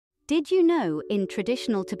Did you know, in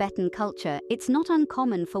traditional Tibetan culture, it's not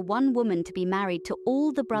uncommon for one woman to be married to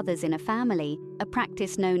all the brothers in a family, a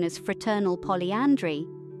practice known as fraternal polyandry?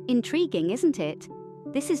 Intriguing, isn't it?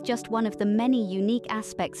 This is just one of the many unique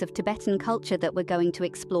aspects of Tibetan culture that we're going to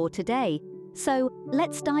explore today. So,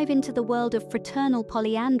 let's dive into the world of fraternal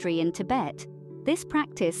polyandry in Tibet. This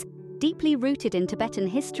practice, deeply rooted in Tibetan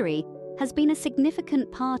history, has been a significant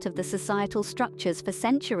part of the societal structures for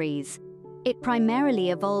centuries. It primarily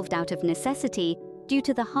evolved out of necessity due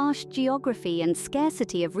to the harsh geography and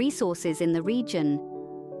scarcity of resources in the region.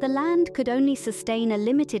 The land could only sustain a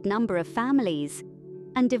limited number of families,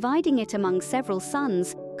 and dividing it among several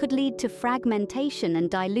sons could lead to fragmentation and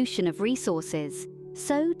dilution of resources.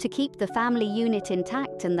 So, to keep the family unit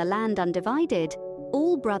intact and the land undivided,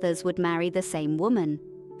 all brothers would marry the same woman.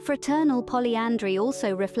 Fraternal polyandry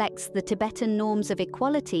also reflects the Tibetan norms of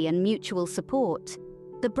equality and mutual support.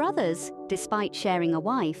 The brothers, despite sharing a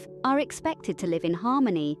wife, are expected to live in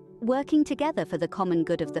harmony, working together for the common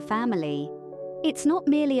good of the family. It's not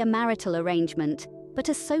merely a marital arrangement, but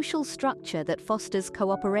a social structure that fosters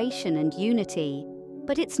cooperation and unity.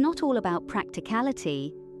 But it's not all about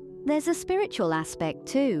practicality. There's a spiritual aspect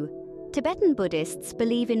too. Tibetan Buddhists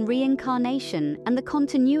believe in reincarnation and the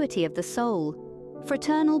continuity of the soul.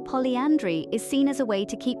 Fraternal polyandry is seen as a way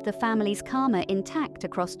to keep the family's karma intact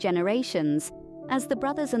across generations, as the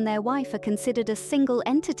brothers and their wife are considered a single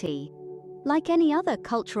entity. Like any other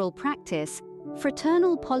cultural practice,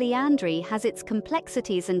 fraternal polyandry has its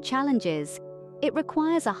complexities and challenges. It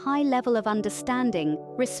requires a high level of understanding,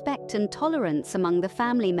 respect, and tolerance among the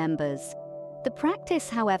family members. The practice,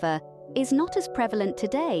 however, is not as prevalent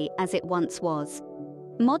today as it once was.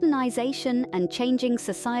 Modernization and changing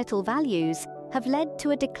societal values have led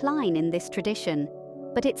to a decline in this tradition,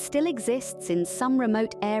 but it still exists in some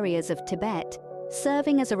remote areas of Tibet,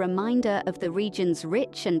 serving as a reminder of the region's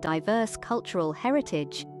rich and diverse cultural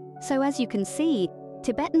heritage. So as you can see,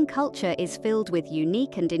 Tibetan culture is filled with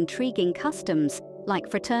unique and intriguing customs,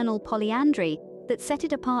 like fraternal polyandry, that set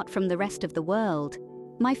it apart from the rest of the world.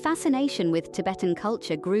 My fascination with Tibetan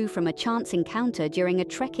culture grew from a chance encounter during a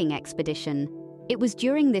trekking expedition. It was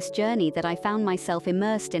during this journey that I found myself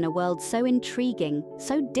immersed in a world so intriguing,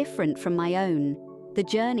 so different from my own. The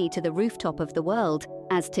journey to the rooftop of the world,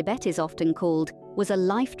 as Tibet is often called, was a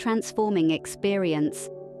life-transforming experience.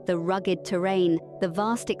 The rugged terrain, the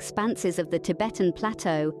vast expanses of the Tibetan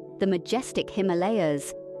plateau, the majestic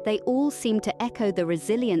Himalayas, they all seemed to echo the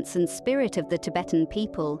resilience and spirit of the Tibetan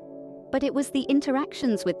people. But it was the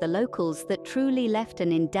interactions with the locals that truly left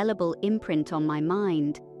an indelible imprint on my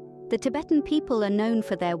mind. The Tibetan people are known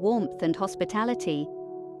for their warmth and hospitality.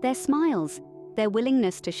 Their smiles, their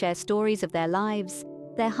willingness to share stories of their lives,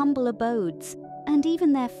 their humble abodes, and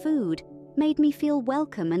even their food made me feel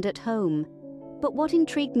welcome and at home. But what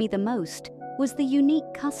intrigued me the most was the unique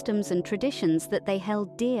customs and traditions that they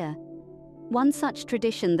held dear. One such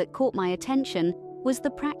tradition that caught my attention was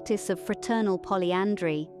the practice of fraternal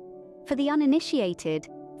polyandry. For the uninitiated,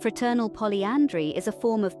 fraternal polyandry is a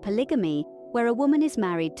form of polygamy where a woman is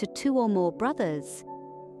married to two or more brothers.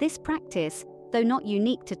 This practice, though not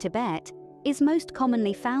unique to Tibet, is most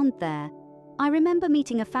commonly found there. I remember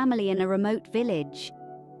meeting a family in a remote village.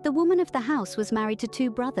 The woman of the house was married to two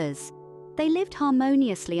brothers. They lived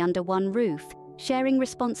harmoniously under one roof, sharing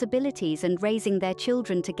responsibilities and raising their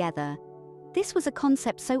children together. This was a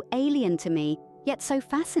concept so alien to me, yet so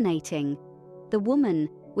fascinating. The woman,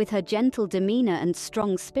 with her gentle demeanor and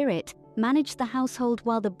strong spirit, managed the household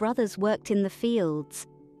while the brothers worked in the fields.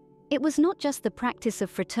 It was not just the practice of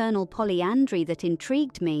fraternal polyandry that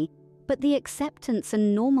intrigued me, but the acceptance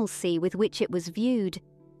and normalcy with which it was viewed.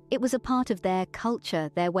 It was a part of their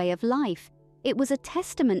culture, their way of life. It was a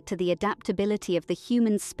testament to the adaptability of the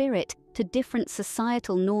human spirit to different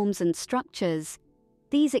societal norms and structures.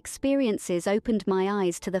 These experiences opened my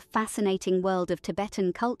eyes to the fascinating world of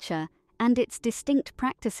Tibetan culture and its distinct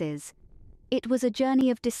practices. It was a journey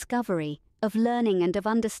of discovery, of learning and of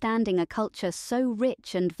understanding a culture so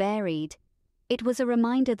rich and varied. It was a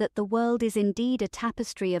reminder that the world is indeed a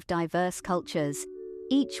tapestry of diverse cultures,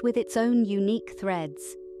 each with its own unique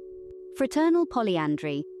threads. Fraternal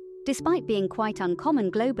polyandry, despite being quite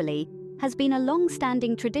uncommon globally, has been a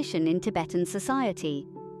long-standing tradition in Tibetan society.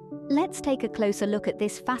 Let's take a closer look at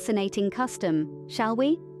this fascinating custom, shall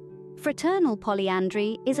we? Fraternal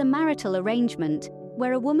polyandry is a marital arrangement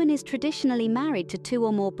where a woman is traditionally married to two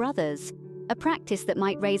or more brothers, a practice that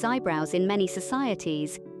might raise eyebrows in many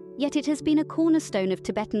societies, yet it has been a cornerstone of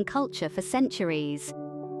Tibetan culture for centuries.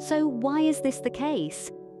 So why is this the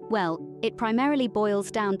case? Well, it primarily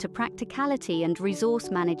boils down to practicality and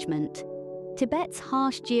resource management. Tibet's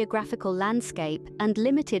harsh geographical landscape and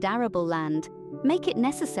limited arable land make it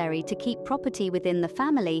necessary to keep property within the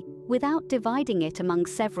family without dividing it among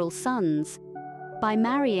several sons. By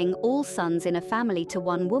marrying all sons in a family to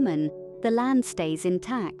one woman, the land stays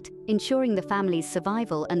intact, ensuring the family's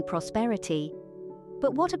survival and prosperity.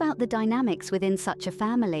 But what about the dynamics within such a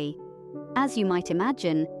family? As you might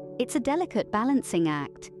imagine, it's a delicate balancing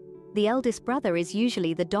act. The eldest brother is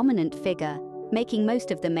usually the dominant figure, making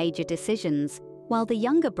most of the major decisions, while the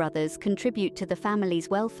younger brothers contribute to the family's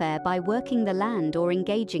welfare by working the land or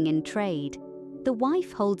engaging in trade. The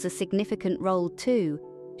wife holds a significant role too.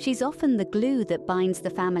 She's often the glue that binds the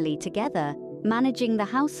family together, managing the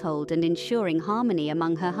household and ensuring harmony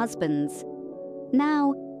among her husbands.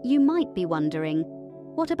 Now, you might be wondering,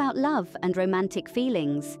 what about love and romantic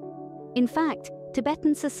feelings? In fact,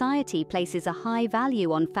 Tibetan society places a high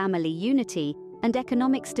value on family unity and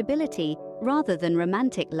economic stability rather than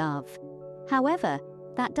romantic love. However,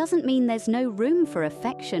 that doesn't mean there's no room for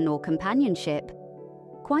affection or companionship.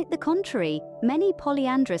 Quite the contrary, many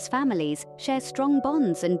polyandrous families share strong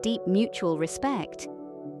bonds and deep mutual respect.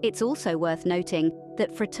 It's also worth noting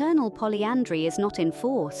that fraternal polyandry is not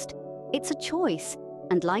enforced. It's a choice,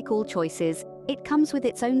 and like all choices, it comes with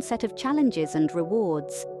its own set of challenges and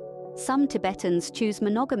rewards. Some Tibetans choose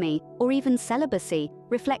monogamy or even celibacy,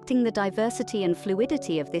 reflecting the diversity and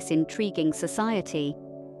fluidity of this intriguing society.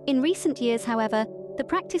 In recent years, however, the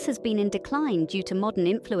practice has been in decline due to modern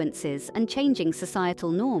influences and changing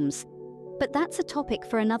societal norms. But that's a topic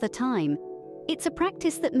for another time. It's a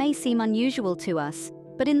practice that may seem unusual to us,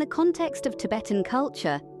 but in the context of Tibetan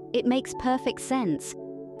culture, it makes perfect sense.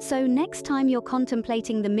 So next time you're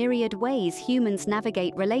contemplating the myriad ways humans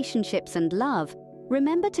navigate relationships and love,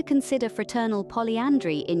 remember to consider fraternal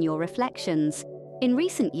polyandry in your reflections. In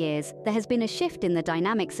recent years, there has been a shift in the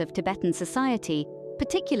dynamics of Tibetan society,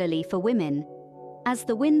 particularly for women. As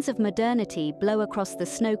the winds of modernity blow across the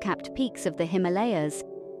snow-capped peaks of the Himalayas,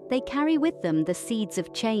 they carry with them the seeds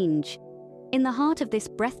of change. In the heart of this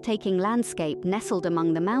breathtaking landscape nestled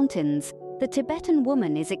among the mountains, the Tibetan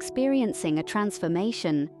woman is experiencing a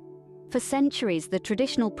transformation. For centuries, the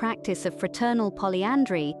traditional practice of fraternal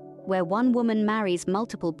polyandry, where one woman marries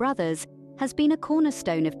multiple brothers, has been a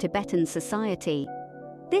cornerstone of Tibetan society.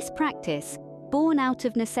 This practice, born out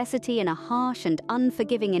of necessity in a harsh and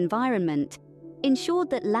unforgiving environment, ensured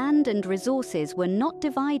that land and resources were not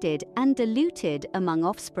divided and diluted among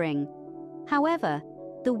offspring. However,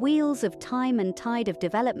 the wheels of time and tide of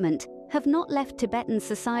development have not left Tibetan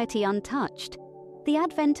society untouched. The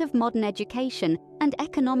advent of modern education and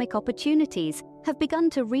economic opportunities have begun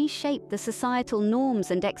to reshape the societal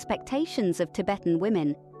norms and expectations of Tibetan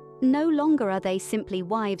women. No longer are they simply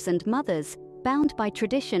wives and mothers, bound by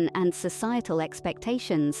tradition and societal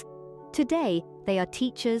expectations. Today, they are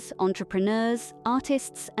teachers, entrepreneurs,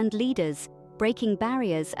 artists, and leaders, breaking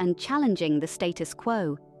barriers and challenging the status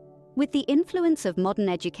quo. With the influence of modern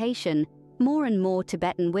education, more and more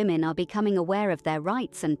Tibetan women are becoming aware of their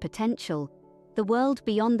rights and potential. The world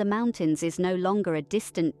beyond the mountains is no longer a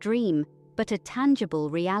distant dream, but a tangible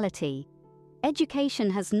reality. Education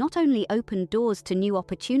has not only opened doors to new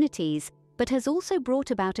opportunities, but has also brought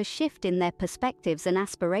about a shift in their perspectives and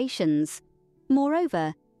aspirations.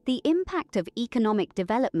 Moreover, the impact of economic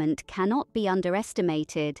development cannot be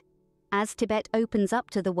underestimated. As Tibet opens up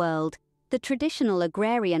to the world, the traditional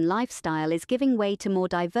agrarian lifestyle is giving way to more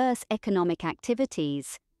diverse economic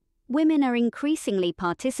activities. Women are increasingly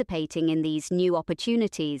participating in these new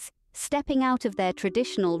opportunities, stepping out of their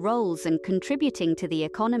traditional roles and contributing to the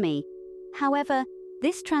economy. However,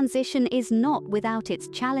 this transition is not without its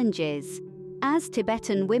challenges. As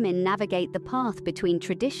Tibetan women navigate the path between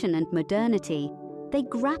tradition and modernity, they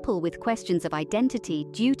grapple with questions of identity,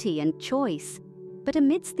 duty, and choice. But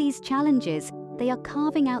amidst these challenges, they are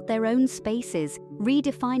carving out their own spaces,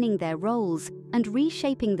 redefining their roles, and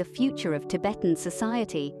reshaping the future of Tibetan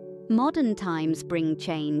society. Modern times bring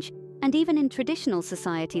change, and even in traditional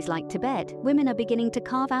societies like Tibet, women are beginning to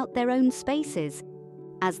carve out their own spaces.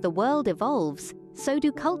 As the world evolves, so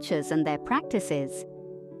do cultures and their practices.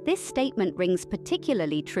 This statement rings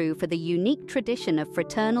particularly true for the unique tradition of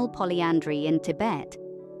fraternal polyandry in Tibet.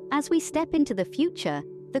 As we step into the future,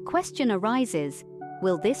 the question arises,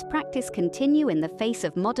 will this practice continue in the face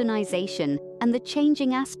of modernization and the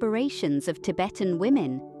changing aspirations of Tibetan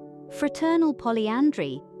women? Fraternal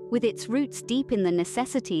polyandry, with its roots deep in the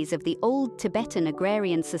necessities of the old Tibetan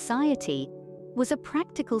agrarian society, was a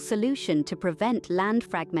practical solution to prevent land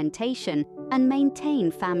fragmentation and maintain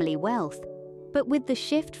family wealth. But with the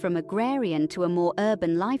shift from agrarian to a more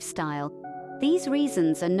urban lifestyle, these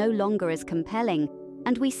reasons are no longer as compelling,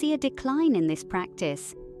 and we see a decline in this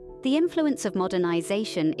practice. The influence of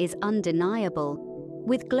modernization is undeniable.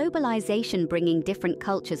 With globalization bringing different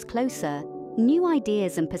cultures closer, new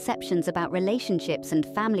ideas and perceptions about relationships and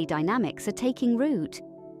family dynamics are taking root.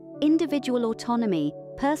 Individual autonomy,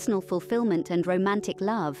 personal fulfillment, and romantic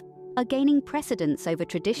love are gaining precedence over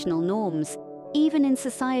traditional norms, even in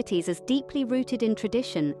societies as deeply rooted in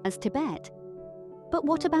tradition as Tibet. But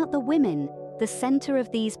what about the women, the center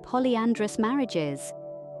of these polyandrous marriages?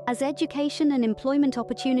 As education and employment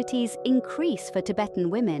opportunities increase for Tibetan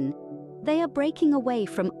women, they are breaking away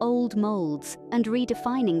from old molds and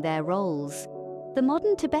redefining their roles. The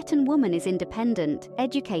modern Tibetan woman is independent,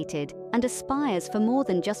 educated, and aspires for more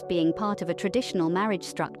than just being part of a traditional marriage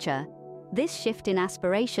structure. This shift in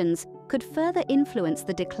aspirations could further influence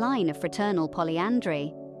the decline of fraternal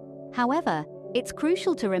polyandry. However, it's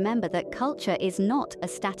crucial to remember that culture is not a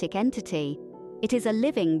static entity. It is a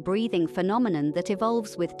living, breathing phenomenon that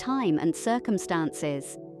evolves with time and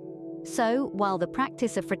circumstances. So, while the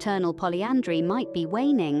practice of fraternal polyandry might be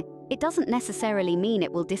waning, it doesn't necessarily mean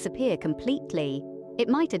it will disappear completely. It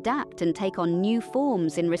might adapt and take on new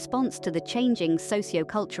forms in response to the changing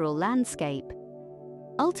socio-cultural landscape.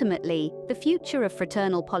 Ultimately, the future of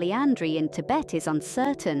fraternal polyandry in Tibet is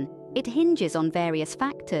uncertain. It hinges on various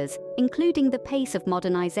factors, including the pace of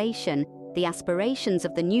modernization, the aspirations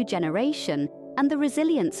of the new generation, and the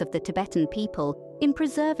resilience of the Tibetan people in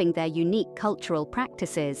preserving their unique cultural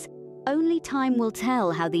practices. Only time will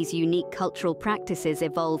tell how these unique cultural practices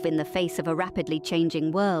evolve in the face of a rapidly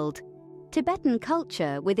changing world. Tibetan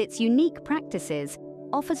culture, with its unique practices,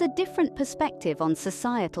 offers a different perspective on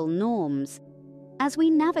societal norms. As we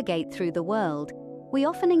navigate through the world, we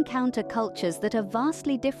often encounter cultures that are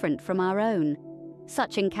vastly different from our own.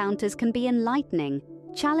 Such encounters can be enlightening,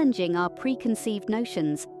 challenging our preconceived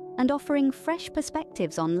notions and offering fresh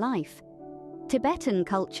perspectives on life. Tibetan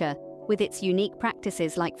culture, with its unique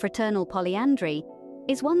practices like fraternal polyandry,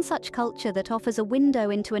 is one such culture that offers a window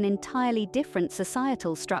into an entirely different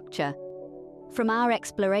societal structure. From our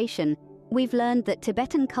exploration, we've learned that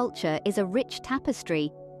Tibetan culture is a rich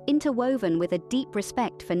tapestry, interwoven with a deep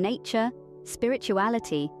respect for nature,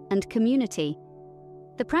 spirituality, and community.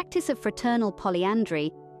 The practice of fraternal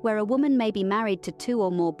polyandry, where a woman may be married to 2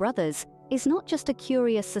 or more brothers, is not just a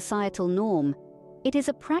curious societal norm. It is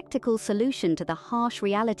a practical solution to the harsh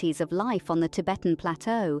realities of life on the Tibetan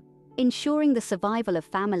plateau, ensuring the survival of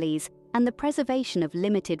families and the preservation of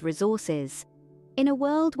limited resources. In a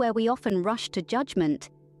world where we often rush to judgment,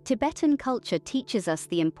 Tibetan culture teaches us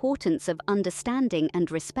the importance of understanding and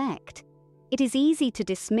respect. It is easy to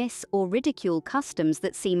dismiss or ridicule customs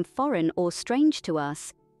that seem foreign or strange to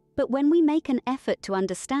us, but when we make an effort to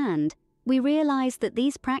understand, we realize that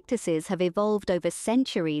these practices have evolved over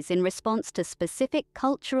centuries in response to specific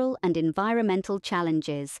cultural and environmental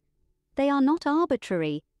challenges. They are not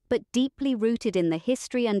arbitrary, but deeply rooted in the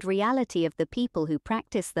history and reality of the people who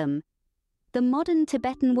practice them. The modern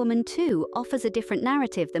Tibetan woman, too, offers a different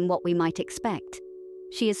narrative than what we might expect.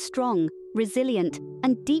 She is strong, resilient,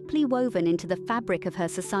 and deeply woven into the fabric of her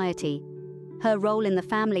society. Her role in the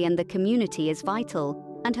family and the community is vital,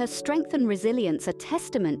 and her strength and resilience are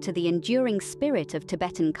testament to the enduring spirit of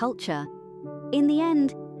Tibetan culture. In the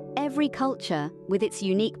end, every culture, with its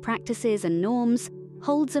unique practices and norms,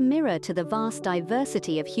 holds a mirror to the vast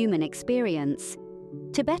diversity of human experience.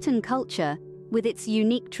 Tibetan culture, with its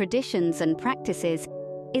unique traditions and practices,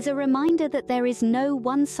 is a reminder that there is no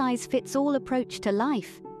one-size-fits-all approach to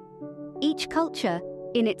life. Each culture,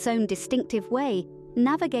 in its own distinctive way,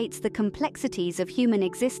 navigates the complexities of human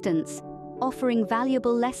existence, offering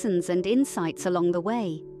valuable lessons and insights along the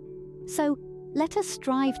way. So, let us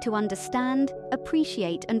strive to understand,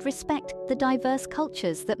 appreciate, and respect the diverse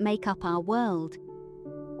cultures that make up our world.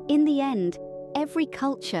 In the end, every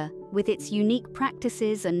culture, with its unique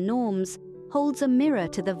practices and norms, holds a mirror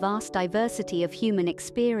to the vast diversity of human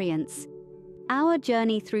experience. Our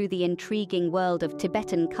journey through the intriguing world of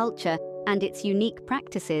Tibetan culture and its unique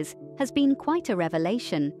practices has been quite a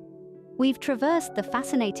revelation. We've traversed the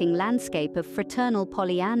fascinating landscape of fraternal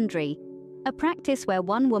polyandry, a practice where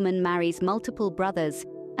one woman marries multiple brothers,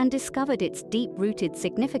 and discovered its deep-rooted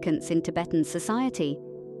significance in Tibetan society.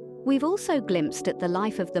 We've also glimpsed at the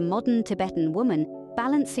life of the modern Tibetan woman,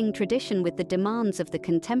 balancing tradition with the demands of the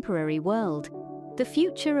contemporary world. The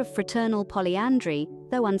future of fraternal polyandry,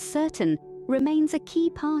 though uncertain, remains a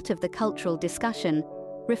key part of the cultural discussion,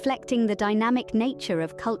 reflecting the dynamic nature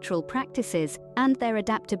of cultural practices and their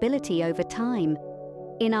adaptability over time.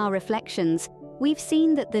 In our reflections, we've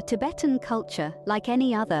seen that the Tibetan culture, like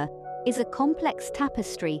any other, is a complex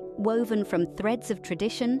tapestry woven from threads of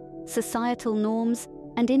tradition, societal norms,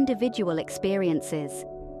 and individual experiences.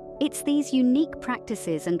 It's these unique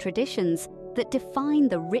practices and traditions that define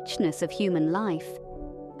the richness of human life.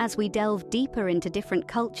 As we delve deeper into different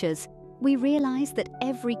cultures, we realize that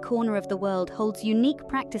every corner of the world holds unique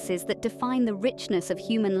practices that define the richness of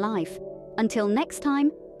human life. Until next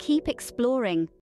time, keep exploring.